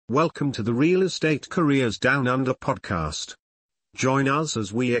Welcome to the Real Estate Careers Down Under podcast. Join us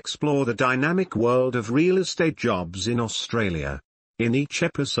as we explore the dynamic world of real estate jobs in Australia. In each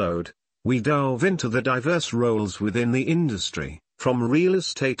episode, we delve into the diverse roles within the industry, from real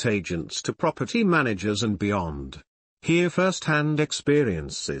estate agents to property managers and beyond. Hear first-hand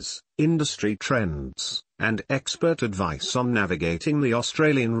experiences, industry trends, and expert advice on navigating the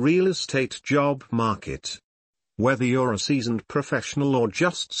Australian real estate job market. Whether you're a seasoned professional or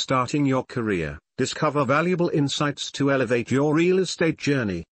just starting your career, discover valuable insights to elevate your real estate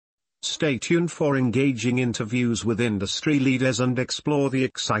journey. Stay tuned for engaging interviews with industry leaders and explore the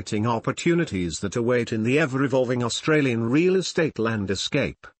exciting opportunities that await in the ever-evolving Australian real estate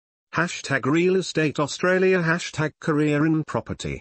landscape. #RealEstateAustralia #Career in Property.